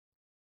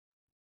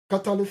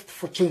catalyst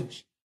for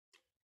change.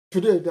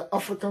 Today, the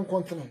African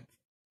continent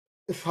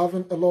is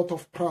having a lot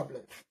of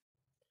problems.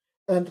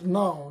 And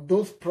now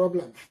those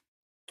problems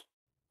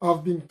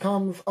have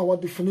become our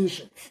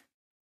definitions.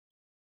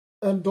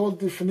 And those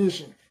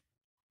definitions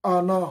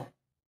are now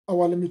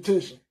our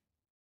limitation.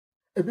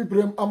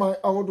 Ebibrem amai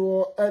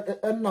awdo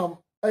enam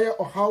eye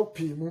ohaw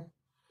pimu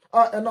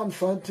a enam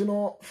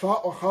santino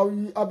sa ohaw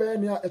yi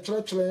abenia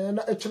echelechele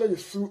na echele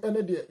yesu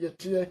ene de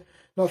yete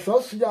na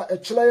sa su ya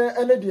echele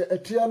ene de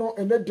etia no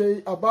ene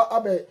de aba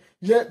abe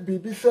ye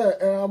bibi se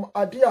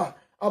ade a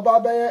aba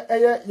abe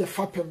eye ye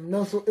fapem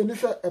nanso eni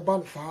se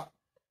eba sa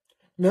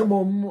na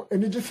mom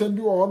eni ji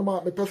sendi wo hono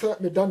ma me pese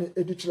me dani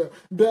edi chele.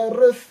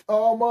 There is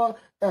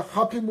a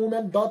happy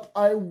moment that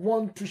I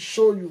want to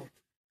show you.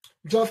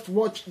 Just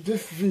watch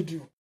this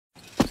video.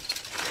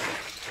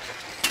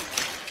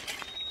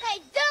 Hey,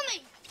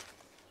 dummy!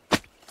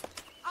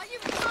 Are you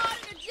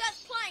retarded or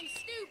just plain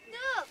stupid?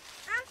 Look,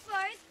 I'm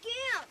Forrest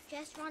Gump.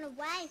 Just run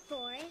away,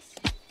 Forrest.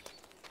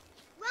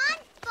 Run,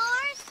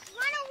 Forrest!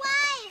 Run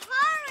away!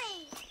 Hurry!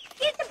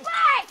 Get the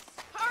bikes!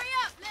 Hurry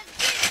up, let's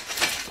get it!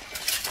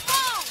 Come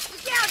on!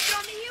 Look out,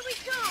 dummy! Here we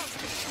come!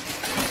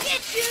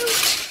 Get you!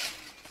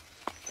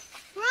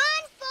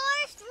 Run,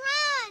 Forrest!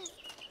 Run!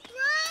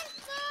 Run,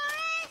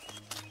 Forrest!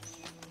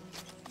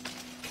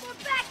 We're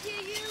back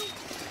here, you!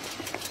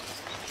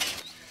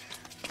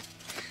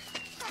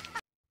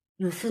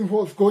 You've seen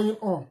what's going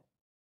on.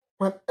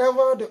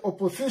 Whenever the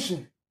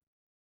opposition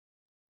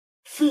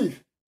sees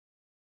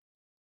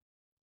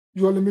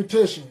your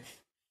limitations,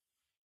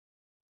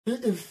 he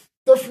is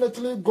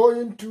definitely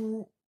going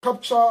to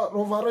capture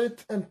over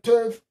it and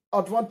take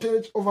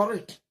advantage over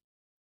it.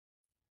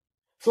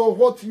 So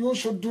what you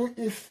should do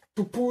is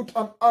to put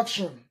an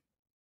action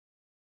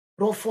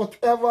of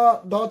whatever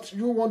that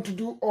you want to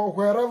do or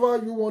wherever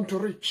you want to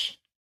reach.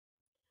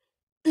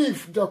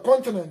 If the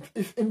continent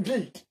is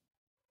indeed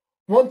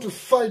want to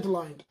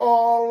sideline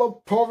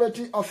all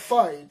poverty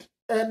aside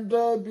and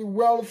be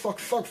well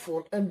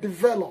successful and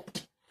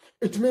developed,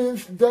 it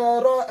means there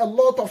are a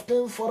lot of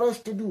things for us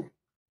to do.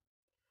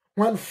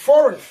 When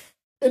Forrest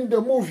in the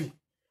movie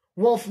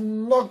was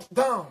knocked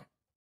down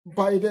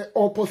by the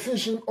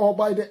opposition or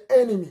by the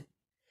enemy,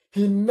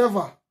 he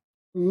never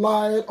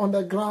lied on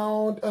the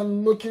ground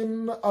and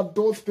looking at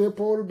those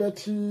people, but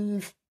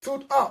he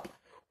stood up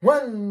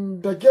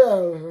when the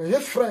girl,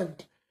 his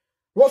friend,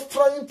 was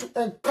trying to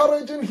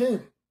encourage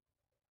him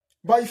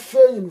by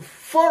saying,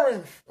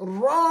 Forrest,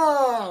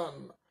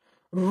 run!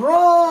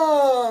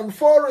 Run,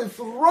 Forrest,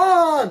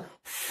 run!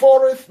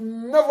 Forrest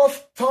never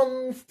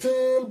stands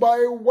still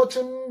by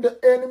watching the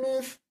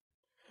enemies.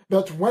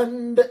 But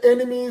when the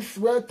enemies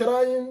were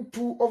trying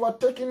to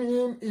overtake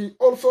him, he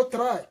also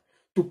tried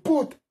to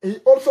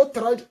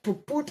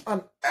put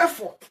an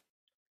effort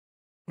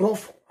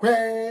of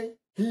where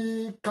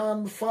he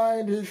can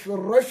find his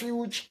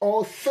refuge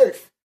or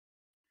safe.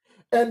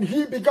 And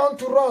he began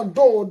to run,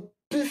 though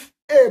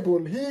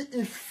disabled. He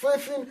is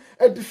facing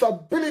a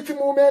disability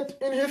moment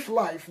in his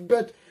life,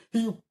 but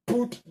he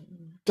put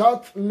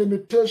that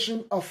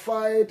limitation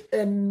aside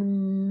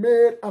and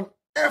made an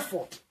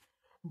effort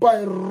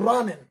by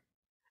running.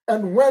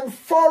 And when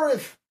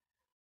Forrest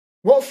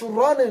was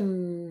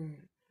running,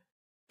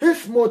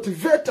 his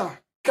motivator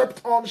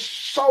kept on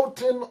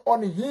shouting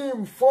on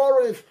him,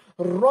 Forrest,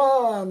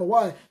 run.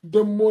 Why?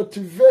 The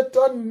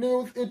motivator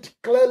knew it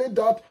clearly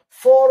that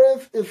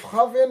Forrest is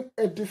having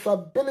a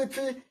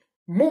disability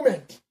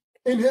moment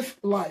in his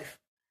life.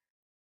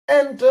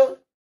 And the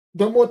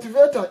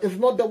motivator is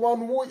not the one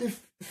who is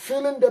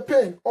feeling the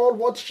pain. All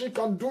what she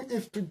can do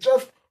is to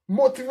just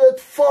motivate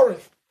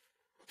Forrest.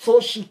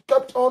 So she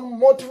kept on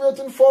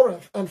motivating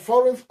Forrest, and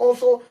Forrest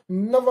also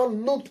never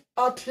looked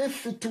at his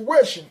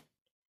situation.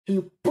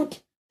 He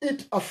put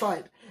it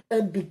aside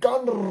and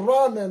began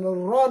running.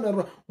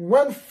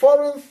 When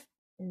Forrest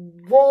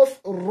was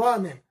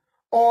running,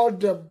 all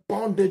the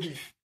bondages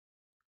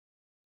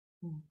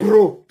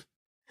broke.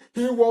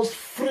 He was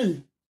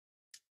free.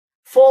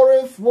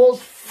 Forrest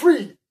was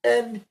free,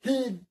 and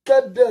he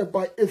got there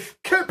by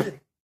escaping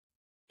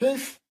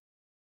his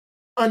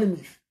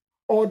enemies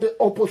or the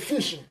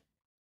opposition.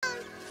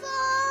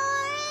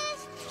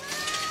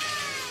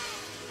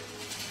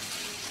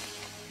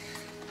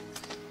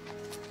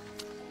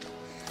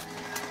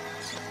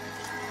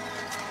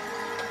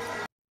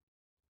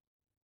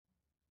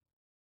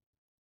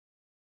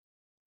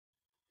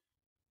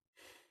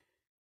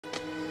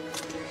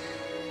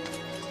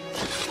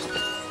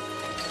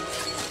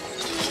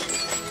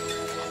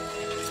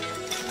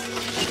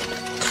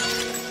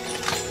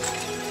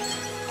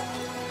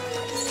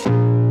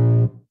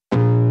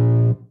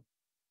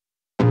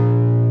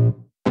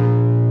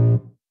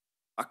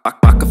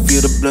 I can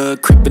feel the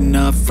blood creeping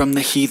up from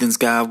the heathens.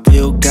 Got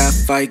will, got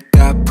fight,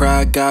 got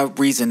pride, got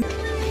reason.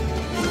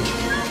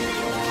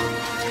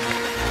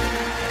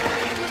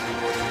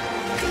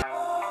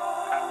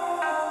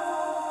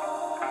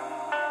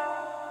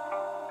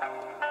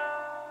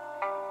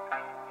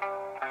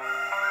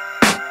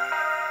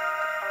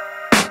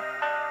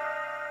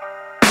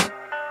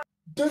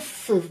 This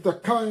is the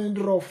kind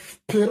of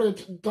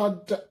spirit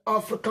that the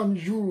African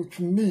youth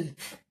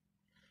needs.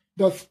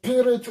 The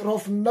spirit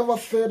of never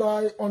say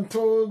die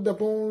until the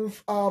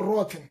bones are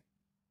rotten.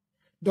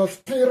 The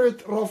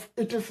spirit of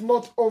it is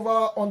not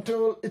over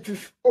until it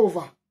is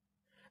over.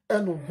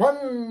 And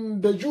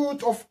when the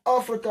youth of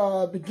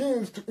Africa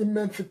begins to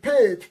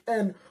emancipate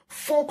and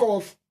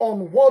focus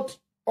on what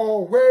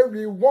or where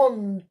we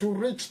want to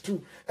reach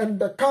to and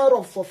the kind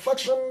of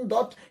perfection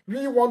that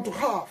we want to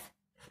have,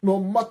 no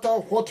matter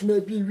what may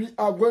be, we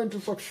are going to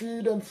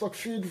succeed and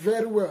succeed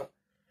very well.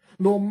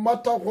 No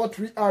matter what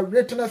we are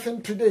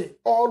witnessing today,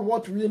 all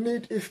what we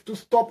need is to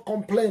stop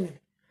complaining.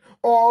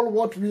 All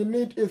what we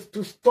need is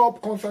to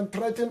stop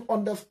concentrating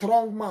on the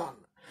strong man,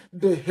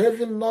 the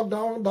heavy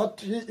knockdown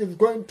that he is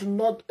going to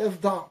knock us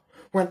down.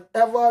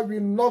 Whenever we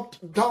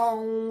knocked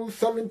down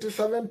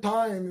 77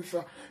 times,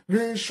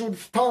 we should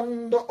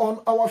stand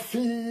on our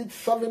feet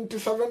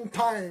 77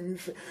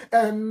 times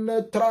and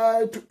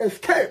try to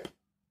escape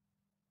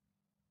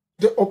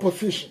the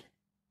opposition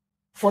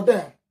for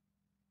them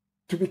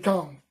to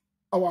become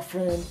our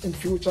friend in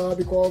future,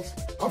 because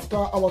after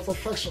our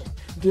perfection,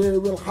 they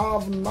will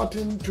have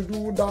nothing to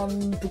do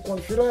than to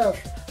consider us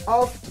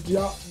as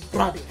their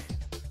brothers.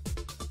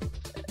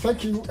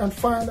 Thank you, and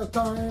find a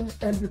time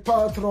and be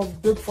part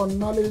of Dig for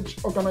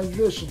Knowledge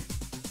organization.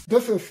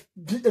 This is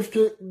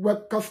DFK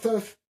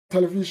Webcasters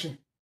Television.